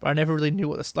 but I never really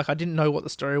knew I didn't know what the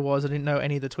story was. I didn't know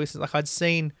any of the twists. Like, I'd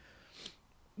seen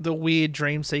the weird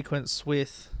dream sequence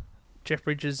with Jeff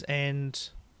Bridges and,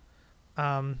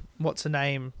 what's her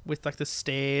name, with, like, the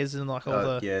stairs and, like,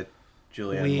 all the Yeah,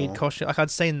 Julianne weird Moore. costume. Like,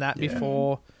 I'd seen that Yeah.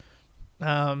 before.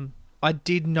 I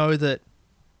did know that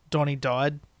Donnie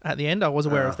died at the end. I was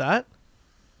aware of that.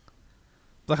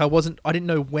 Like, I didn't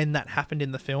know when that happened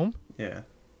in the film. Yeah.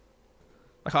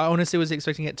 Like, I honestly was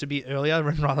expecting it to be earlier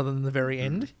rather than the very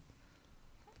end.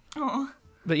 Oh,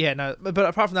 But yeah, no. But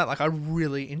apart from that, like, I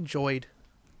really enjoyed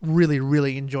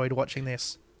watching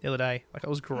this the other day. Like, it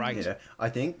was great. Yeah. I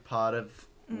think part of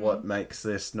what makes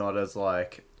this not as,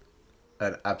 like,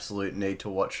 an absolute need to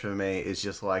watch for me is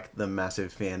just, like, the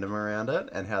massive fandom around it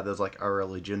and how there's, like, a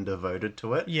religion devoted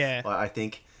to it. Yeah. Like, I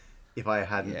think if I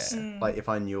hadn't, Yeah. like, if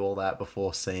I knew all that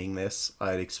before seeing this,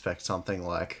 I'd expect something,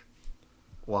 like,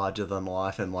 larger than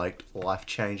life and, like,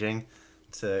 life-changing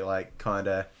to, like, kind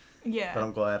of... yeah. But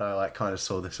I'm glad I, like, kind of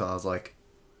saw this when I was, like,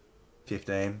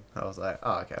 15. I was like,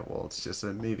 oh, okay, well, it's just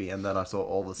a movie. And then I saw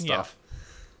all the stuff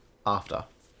after.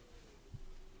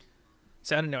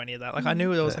 So I didn't know any of that. Like, I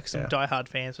knew there was, like, some Yeah. diehard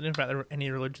fans. I didn't know about any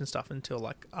religion stuff until,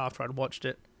 like, after I'd watched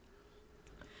it.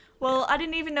 Well, I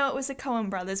didn't even know it was a Coen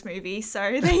Brothers movie, so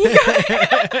there you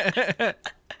go.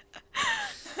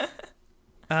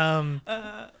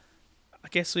 I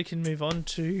guess we can move on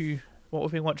to what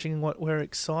we've been watching and what we're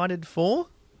excited for.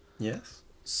 Yes.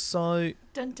 So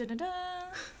Dun, dun, dun, dun.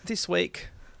 this week,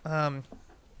 had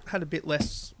a bit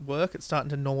less work. It's starting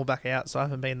to normal back out, so I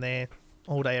haven't been there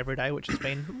all day, every day, which has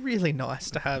been really nice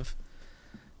to have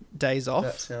days off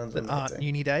That sounds that aren't amazing.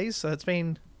 uni days. So it's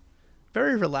been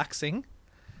very relaxing.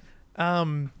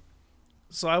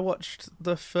 So I watched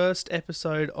the first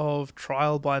episode of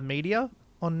Trial by Media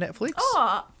on Netflix,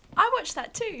 Oh, I watched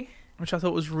that too. which I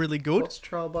thought was really good. What's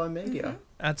Trial by Media?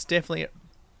 It's definitely...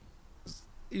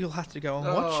 You'll have to go and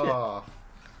watch it.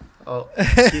 Oh,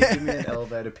 give me an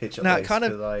elevator pitch at No, least. kind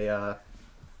of- 'Cause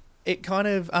It kind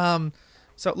of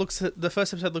so it looks at the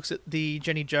first episode looks at the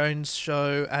Jenny Jones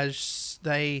show as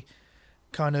they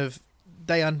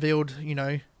unveiled,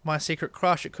 my secret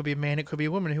crush. It could be a man, it could be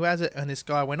a woman who has it, and this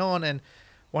guy went on, and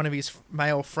one of his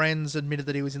male friends admitted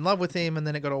that he was in love with him, and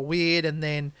then it got all weird, and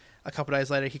then a couple of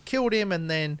days later he killed him, and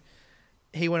then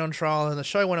he went on trial, and the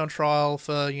show went on trial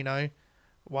for,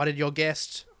 why did your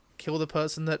guest kill the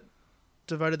person that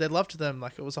devoted their love to them?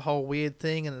 Like, it was a whole weird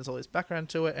thing, and there's all this background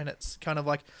to it, and it's kind of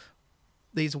like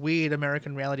these weird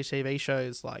American reality TV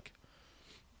shows, like,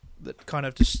 that kind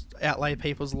of just outlay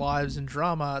people's lives and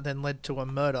drama, then led to a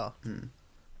murder.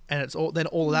 And it's all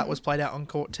of that was played out on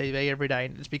court TV every day,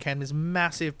 and it just became this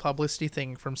massive publicity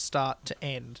thing from start to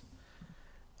end.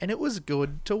 And it was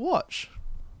good to watch.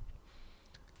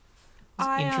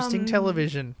 Interesting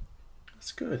television.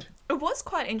 It's good. It was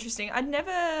quite interesting. I'd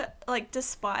never,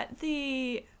 despite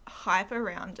the hype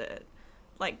around it,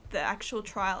 the actual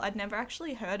trial, I'd never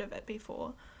actually heard of it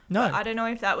before. No. But I don't know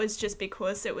if that was just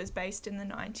because it was based in the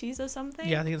 90s or something.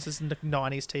 Yeah, I think this is the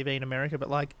 90s TV in America,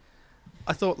 but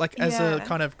I thought as a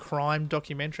kind of crime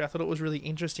documentary, I thought it was really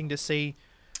interesting to see,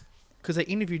 because they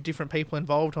interviewed different people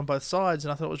involved on both sides,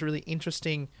 and I thought it was really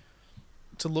interesting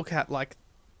to look at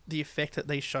the effect that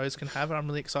these shows can have, and I'm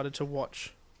really excited to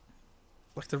watch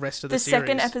the rest of the series.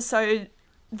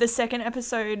 The second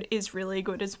episode is really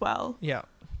good as well. Yeah.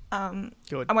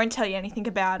 Good. I won't tell you anything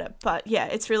about it, but yeah,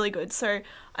 it's really good. So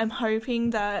I'm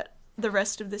hoping that the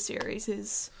rest of the series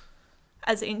is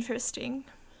as interesting.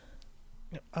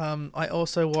 I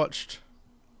also watched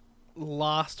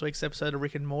last week's episode of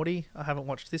Rick and Morty. I haven't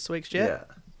watched this week's yet.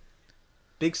 Yeah.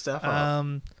 Big stuff.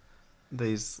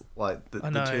 These the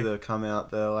two that have come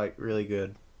out, they're really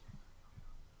good.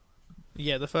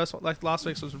 Yeah, the first one, last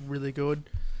week's was really good.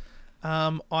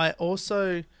 I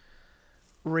also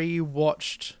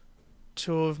re-watched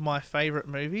two of my favourite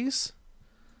movies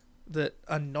that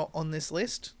are not on this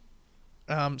list.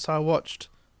 So I watched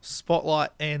Spotlight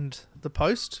and The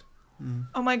Post.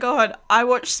 Oh my god, I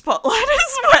watched Spotlight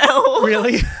as well.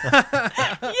 Really?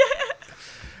 Yeah.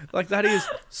 That is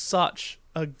such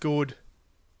a good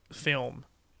film.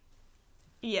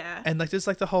 Yeah. And there's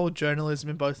the whole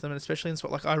journalism in both of them, and especially in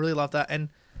Spotlight. I really love that. And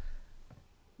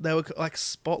they were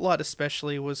Spotlight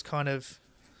especially was kind of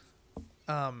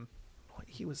what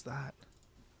year was that?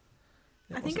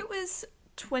 I think it was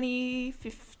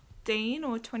 2015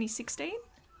 or 2016.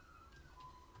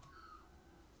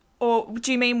 Or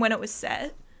do you mean when it was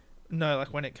set? No,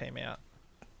 when it came out.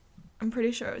 I'm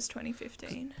pretty sure it was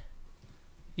 2015.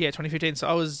 Yeah, 2015. So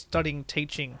I was studying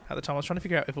teaching at the time. I was trying to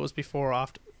figure out if it was before or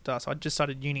after. So I just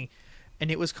started uni, and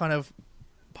it was kind of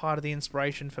part of the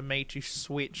inspiration for me to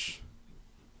switch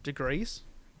degrees.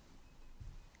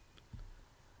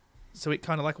 So it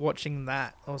kind of watching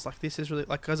that, I was this is really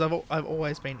because I've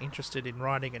always been interested in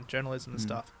writing and journalism and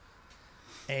stuff,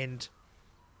 and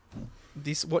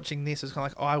watching this is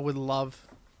kind of I would love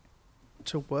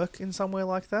to work in somewhere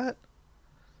like that.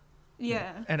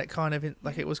 Yeah. And it kind of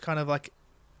it was kind of a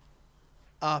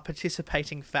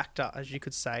participating factor, as you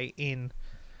could say, in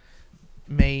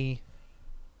me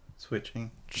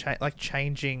Switching.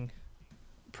 changing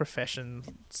professions,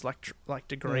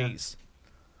 degrees. Yeah.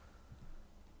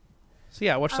 So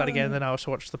yeah, I watched that again, and then I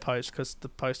also watched The Post, because The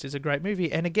Post is a great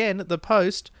movie. And again, The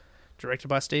Post, directed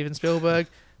by Steven Spielberg,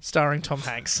 starring Tom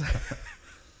Hanks.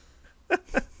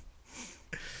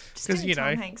 Just in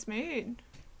Tom Hanks' mood.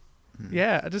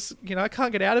 Yeah, I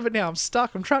can't get out of it now. I'm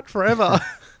stuck. I'm trapped forever.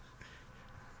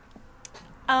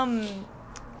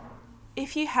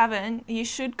 If you haven't, you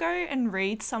should go and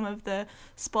read some of the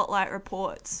Spotlight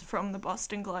reports from the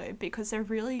Boston Globe, because they're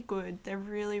really good. They're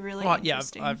really, really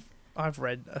interesting. Yeah, I've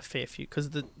read a fair few,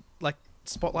 because the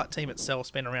Spotlight team itself's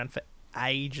been around for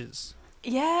ages.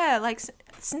 Yeah,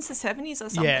 since the 70s or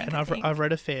something. Yeah, and I've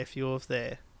read a fair few of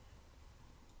their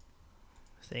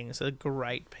things. They're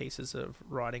great pieces of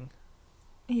writing.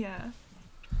 Yeah.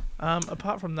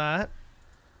 Apart from that,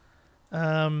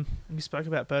 we spoke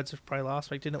about Birds of Prey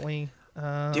last week, didn't we?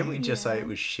 Didn't we just say it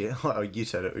was shit? You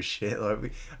said it was shit. I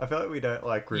feel like we don't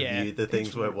review the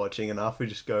things we're watching enough. We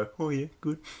just go, oh yeah,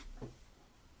 good.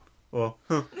 Well,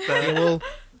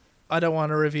 I don't want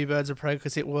to review Birds of Prey,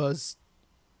 because it was,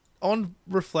 on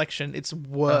reflection, it's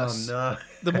worse. Oh no!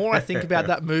 The more I think about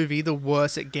that movie, the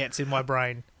worse it gets in my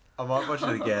brain. I might watch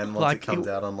it again once it comes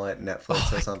out on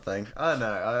Netflix or something. I don't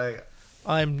know.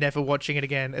 I'm never watching it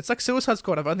again. It's like Suicide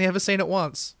Squad. I've only ever seen it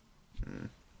once.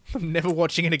 I'm never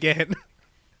watching it again.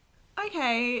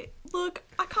 Okay, look,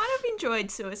 I kind of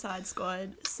enjoyed Suicide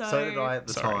Squad, so... So did I at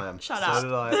the Sorry. time. Shut so up.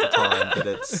 did I at the time, but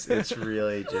it's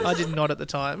really just... I did not at the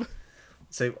time.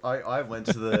 See, I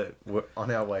went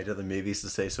on our way to the movies to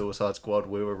see Suicide Squad.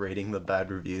 We were reading the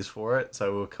bad reviews for it,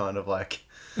 so we were kind of like...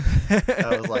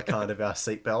 that was like kind of our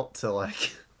seatbelt to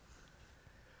like...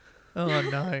 Oh,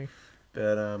 no.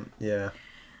 But, yeah.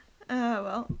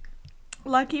 well,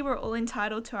 lucky we're all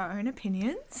entitled to our own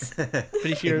opinions. But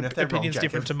if your Even if they're wrong, opinion's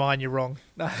different to Jacob. mine, you're wrong.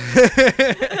 No.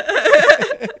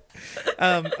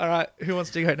 All right, who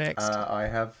wants to go next? I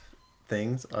have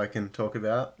things I can talk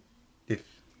about, if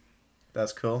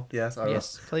that's cool. Yes, I will.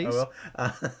 Yes, please.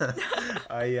 I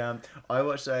will. I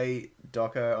watched a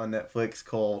doco on Netflix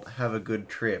called Have a Good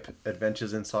Trip,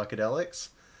 Adventures in Psychedelics.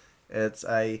 It's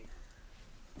a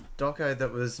doco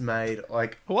that was made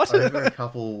like What? over a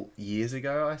couple years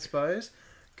ago, I suppose,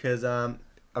 because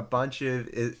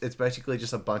it's basically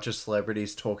just a bunch of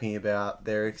celebrities talking about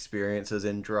their experiences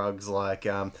in drugs like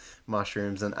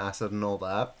mushrooms and acid and all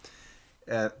that.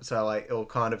 And so like it'll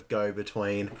kind of go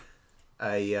between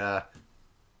an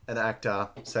actor,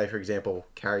 say for example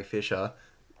Carrie Fisher,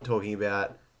 talking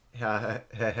about how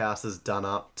her house is done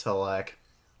up to like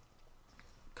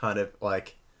kind of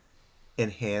like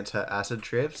enhance her acid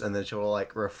trips, and then she'll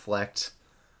like reflect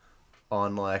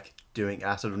on like doing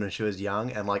acid when she was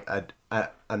young, and like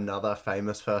another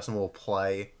famous person will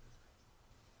play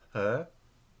her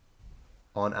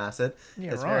on acid.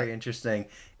 Yeah, it's right. very interesting,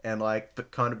 and like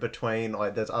but kind of between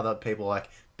like there's other people like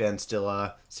Ben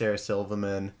Stiller, Sarah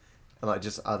Silverman, and like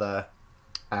just other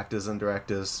actors and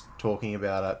directors talking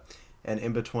about it, and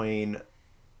in between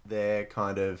their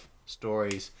kind of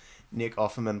stories, Nick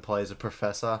Offerman plays a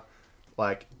professor,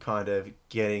 like kind of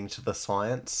getting to the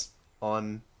science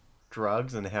on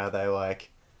drugs and how they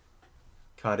like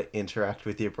kind of interact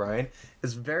with your brain.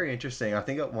 It's very interesting. I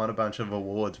think it won a bunch of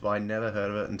awards, but I never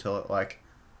heard of it until it like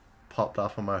popped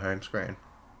up on my home screen.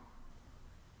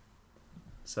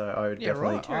 So I would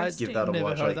definitely I give that a never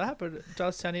watch. heard Like, of that, but it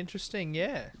does sound interesting.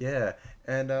 Yeah. yeah,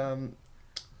 and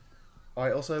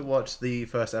I also watched the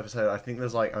first episode. I think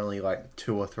there's like only like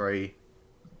 2 or 3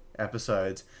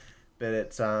 episodes, but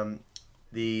it's Thomas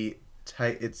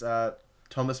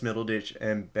Middleditch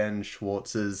and Ben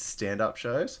Schwartz's stand-up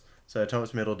shows. So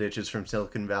Thomas Middleditch is from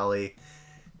Silicon Valley,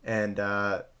 and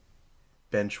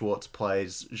Ben Schwartz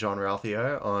plays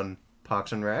Jean-Ralphio on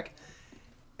Parks and Rec,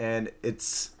 and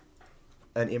it's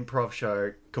an improv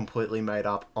show completely made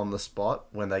up on the spot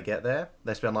when they get there.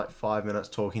 They spend like 5 minutes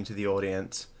talking to the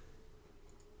audience,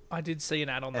 I did see an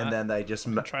ad on that. and then they just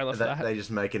trailer for that. they just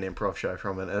make an improv show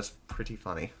from it. It's pretty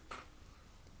funny.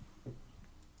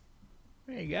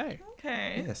 There you go.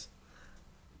 Okay. Yes.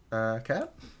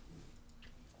 Kat?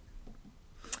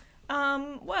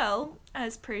 Well,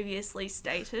 as previously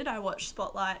stated, I watched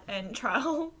Spotlight and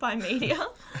Trial by Media.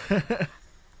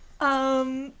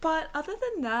 But other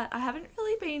than that, I haven't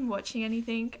really been watching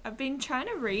anything. I've been trying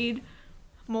to read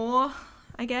more,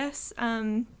 I guess.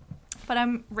 But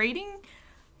I'm reading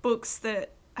books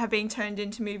that have been turned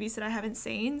into movies that I haven't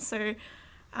seen. So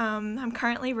I'm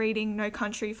currently reading No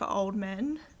Country for Old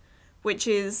Men, which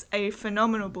is a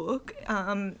phenomenal book.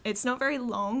 It's not very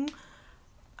long.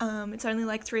 It's only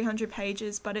like 300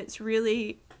 pages, but it's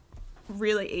really,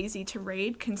 really easy to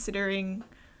read considering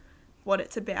what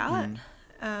it's about.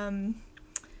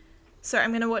 So I'm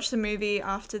going to watch the movie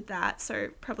after that. So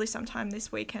probably sometime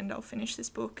this weekend I'll finish this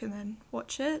book and then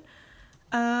watch it.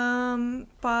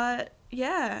 But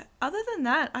yeah, other than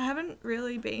that, I haven't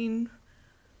really been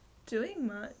doing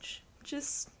much.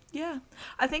 Just, yeah.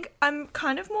 I think I'm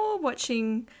kind of more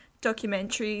watching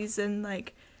documentaries and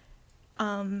like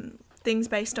things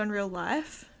based on real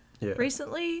life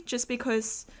recently, just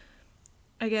because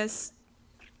I guess,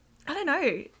 I don't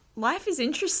know, life is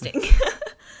interesting.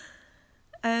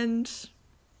 And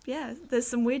yeah, there's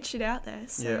some weird shit out there.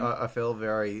 So Yeah, I feel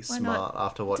very why smart not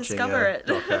after watching discover a it?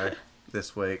 doco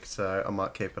this week, so I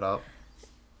might keep it up.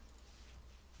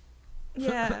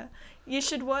 yeah, you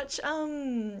should watch.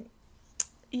 Oh,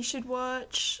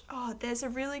 there's a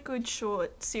really good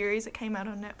short series that came out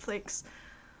on Netflix.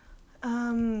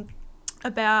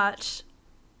 About.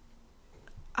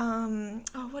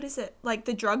 Oh, what is it? Like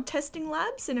the drug testing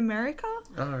labs in America.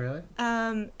 Oh, really?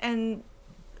 And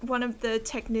one of the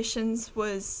technicians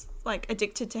was like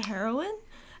addicted to heroin,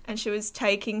 and she was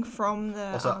taking from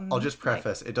the. Also, I'll just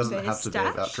preface, it doesn't their have to be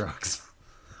about stash. drugs.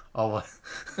 Oh,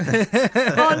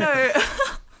 Oh no.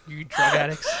 You drug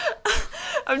addicts.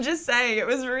 I'm just saying it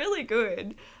was really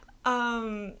good.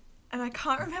 And I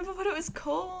can't remember what it was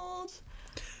called.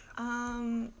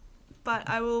 But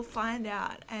I will find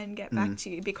out and get back to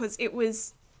you because it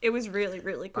was really,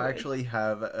 really good. I actually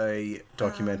have a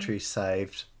documentary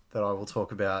saved that I will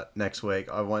talk about next week.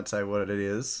 I won't say what it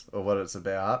is or what it's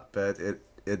about, but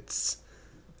it's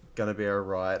gonna be a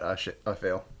riot. I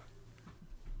feel.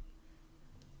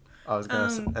 I was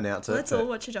going to announce it. Let's all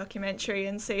watch a documentary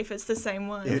and see if it's the same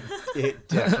one. It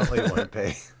definitely won't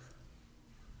be.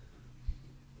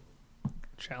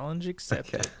 Challenge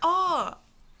accepted. Okay. Oh,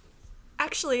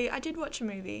 actually, I did watch a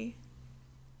movie.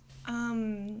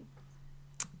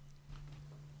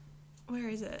 Where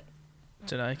is it?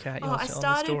 Dunno, Kat, Oh, you're I telling the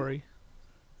started- story.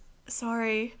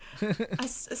 Sorry.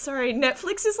 Sorry,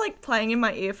 Netflix is like playing in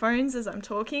my earphones as I'm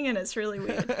talking and it's really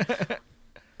weird.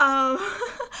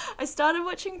 I started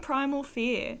watching Primal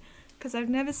Fear because I've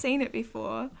never seen it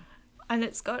before and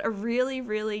it's got a really,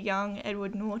 really young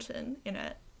Edward Norton in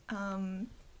it.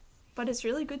 But it's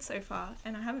really good so far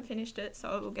and I haven't finished it, so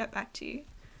I will get back to you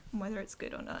on whether it's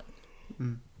good or not.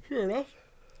 Fair enough.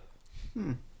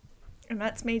 And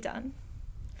that's me done.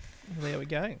 There we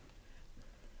go.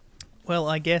 Well,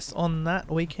 I guess on that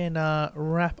we can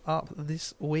wrap up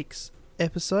this week's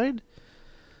episode.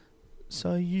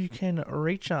 So you can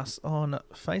reach us on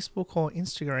Facebook or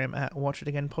Instagram at Watch It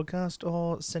Again Podcast,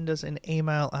 or send us an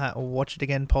email at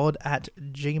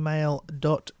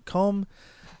watchitagainpod@gmail.com.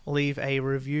 Leave a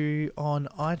review on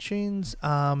iTunes.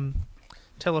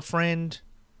 Tell a friend.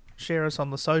 Share us on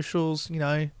the socials, you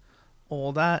know,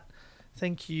 all that.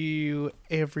 Thank you,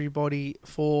 everybody,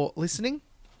 for listening.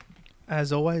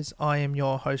 As always, I am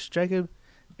your host, Jacob,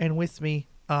 and with me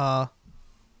are...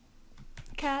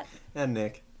 Kat. And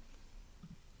Nick.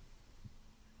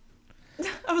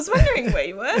 I was wondering where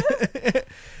you were.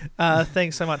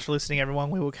 Thanks so much for listening, everyone.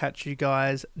 We will catch you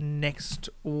guys next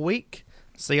week.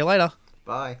 See you later.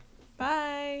 Bye.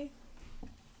 Bye.